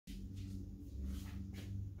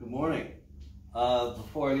morning.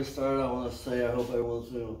 Before I get started, I want to say I hope everyone's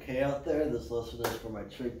doing okay out there. This lesson is for my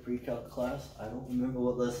trig pre-calc class. I don't remember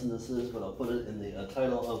what lesson this is, but I'll put it in the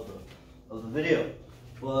title of the video.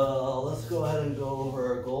 Well, let's go ahead and go over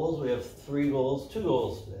our goals. We have two goals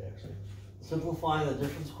today actually. Simplifying the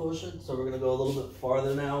difference quotient. So we're going to go a little bit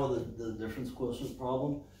farther now with the difference quotient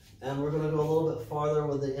problem. And we're going to go a little bit farther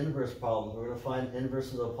with the inverse problems. We're going to find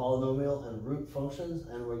inverses of polynomial and root functions,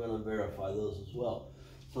 and we're going to verify those as well.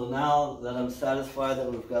 So now that I'm satisfied that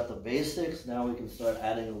we've got the basics, now we can start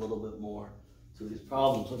adding a little bit more to these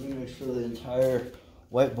problems. Let me make sure the entire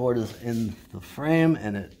whiteboard is in the frame,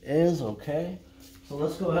 and it is, okay. So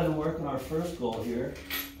let's go ahead and work on our first goal here.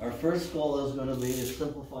 Our first goal is going to be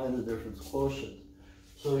simplifying the difference quotient.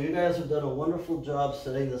 So you guys have done a wonderful job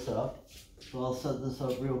setting this up. So I'll set this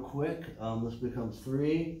up real quick. This becomes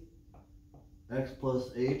 3x plus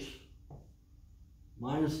h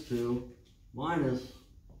minus 2 minus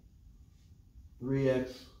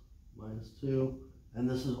 3x minus 2, and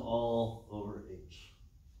this is all over h.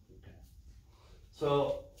 Okay.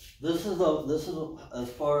 So this is as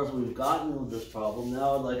far as we've gotten with this problem.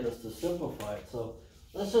 Now I'd like us to simplify it. So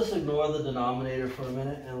let's just ignore the denominator for a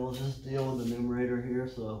minute, and we'll just deal with the numerator here.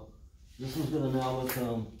 So this is going to now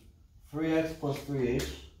become 3x plus 3h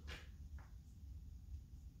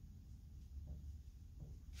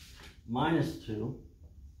minus 2,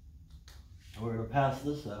 and we're going to pass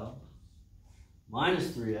this out,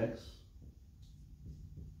 minus 3x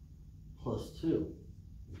plus 2.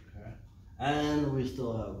 Okay. And we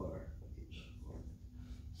still have our h.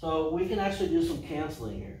 So we can actually do some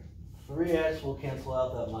canceling here. 3x will cancel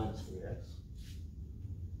out that minus 3x.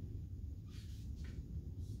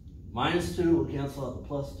 Minus 2 will cancel out the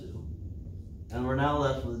plus 2. And we're now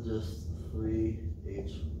left with just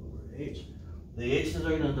 3h over h. The h's are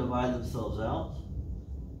going to divide themselves out,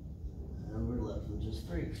 and we're left with just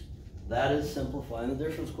 3. That is simplifying the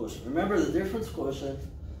difference quotient. Remember, the difference quotient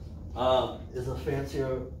is a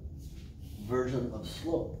fancier version of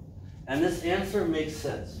slope. And this answer makes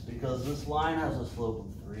sense because this line has a slope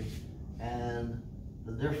of 3, and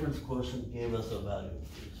the difference quotient gave us a value of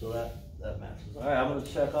 3. So that matches. All right, I'm going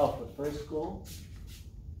to check off the first goal.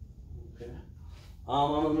 Okay.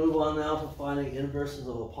 I'm going to move on now to finding inverses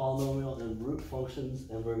of a polynomial and root functions,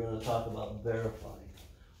 and we're going to talk about verifying.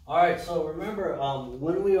 All right, so remember,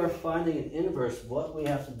 when we are finding an inverse, what we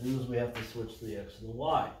have to do is we have to switch the x and the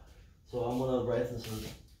y. So I'm going to write this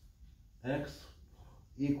as x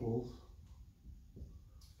equals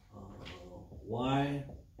y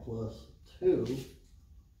plus 2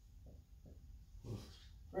 plus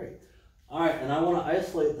 3. All right, and I want to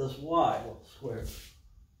isolate this y squared.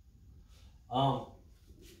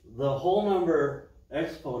 The whole number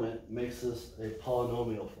exponent makes this a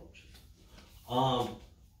polynomial function.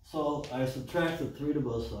 So I subtracted 3 to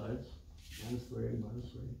both sides, minus 3,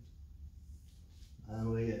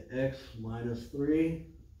 and we get x minus 3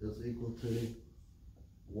 is equal to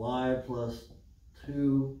y plus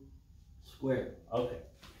 2 squared. Okay,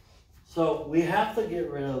 so we have to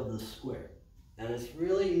get rid of the square, and it's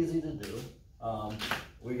really easy to do.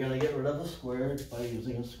 We're going to get rid of the square by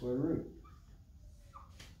using a square root.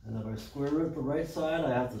 And if I square root the right side, I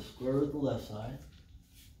have to square root the left side.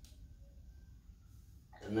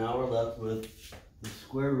 And now we're left with the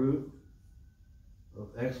square root of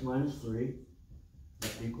x minus 3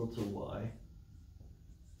 is equal to y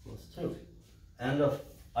plus 2. And to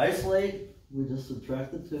isolate, we just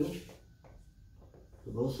subtract the 2 to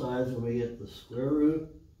both sides, and we get the square root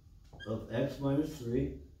of x minus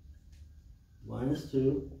 3 minus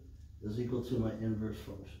 2 is equal to my inverse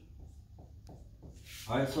function.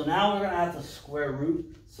 All right, so now we're going to have to square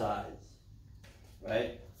root sides,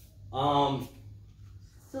 right?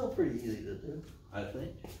 Still pretty easy to do, I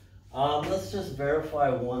think. Let's just verify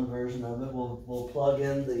one version of it. We'll plug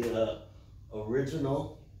in the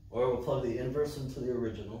original, or we'll plug the inverse into the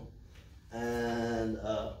original, and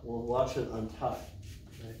we'll watch it untie.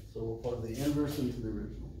 Right? So we'll plug the inverse into the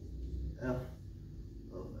original. F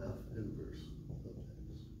of f inverse of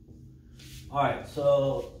x. All right,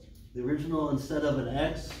 so the original, instead of an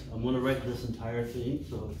x, I'm going to write this entire thing,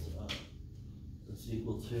 so it's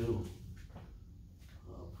equal to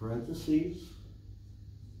parentheses,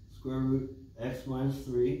 square root x minus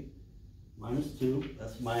 3 minus 2.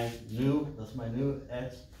 That's my new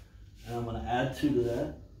x, and I'm going to add 2 to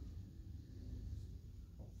that,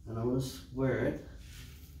 and I'm going to square it,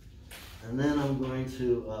 and then I'm going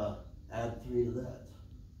to add 3 to that.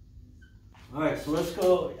 All right, so let's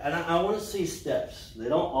go, and I want to see steps. They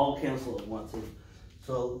don't all cancel at once.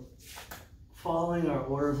 So following our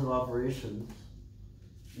orders of operations,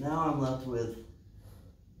 now I'm left with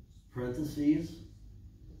parentheses,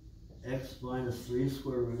 x minus 3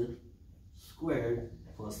 square rooted squared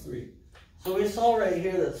plus 3. So we saw right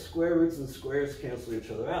here that square roots and squares cancel each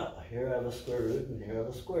other out. Here I have a square root and here I have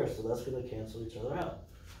a square, so that's going to cancel each other out.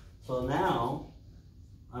 So now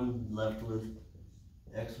I'm left with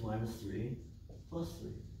x minus 3 plus 3.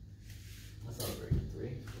 That's not a very good 3.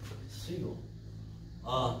 It's a single.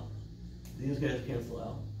 These guys cancel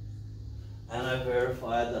out. And I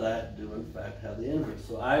verified that I do in fact have the inverse.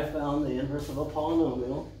 So I found the inverse of a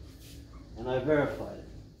polynomial and I verified it.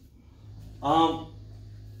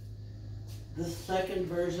 This second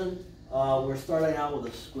version, we're starting out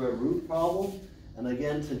with a square root problem. And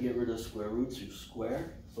again, to get rid of square roots, you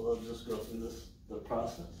square. So let's just go through the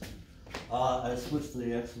process. I switched to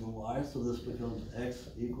the x and the y, so this becomes x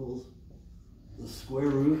equals the square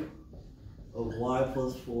root of y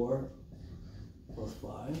plus 4 plus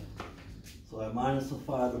 5. So I minus the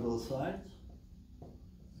 5 to both sides.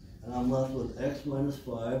 And I'm left with x minus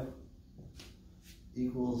 5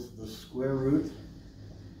 equals the square root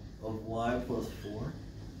of y plus 4.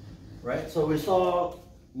 Right? So we saw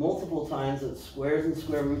multiple times that squares and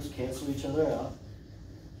square roots cancel each other out.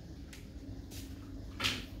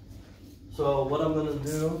 So what I'm going to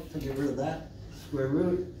do to get rid of that square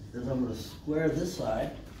root is I'm going to square this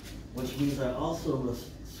side, which means I also must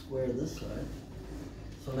square this side.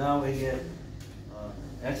 So now we get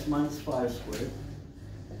x minus 5 squared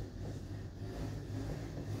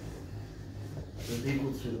is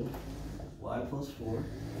equal to y plus 4.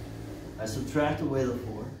 I subtract away the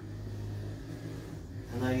 4,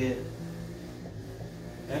 and I get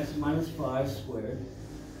x minus 5 squared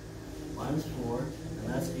minus 4, and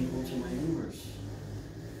that's equal to my inverse.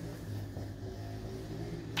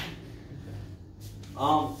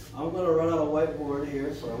 I'm going to run out of whiteboard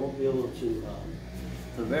here, so I won't be able to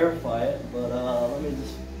verify it, but let me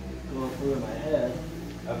just go through in my head.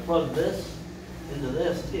 I plug this into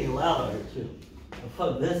this. It's getting loud out here too. I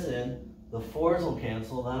plug this in, the 4's will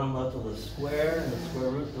cancel, then I'm left with a square and the square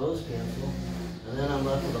root, those cancel, and then I'm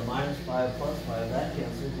left with a minus 5 plus 5, that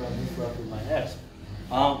cancels, and I'm just left with my x.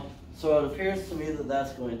 So it appears to me that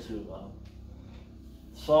that's going to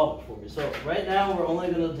solve it for me. So right now we're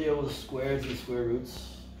only going to deal with squares and square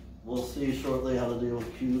roots. We'll see shortly how to deal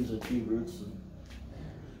with cubes and cube roots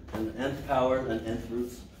and nth power and nth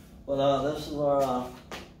roots. But this is our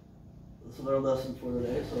lesson for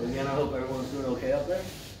today. So again, I hope everyone's doing okay out there.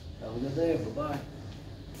 Have a good day. Bye-bye.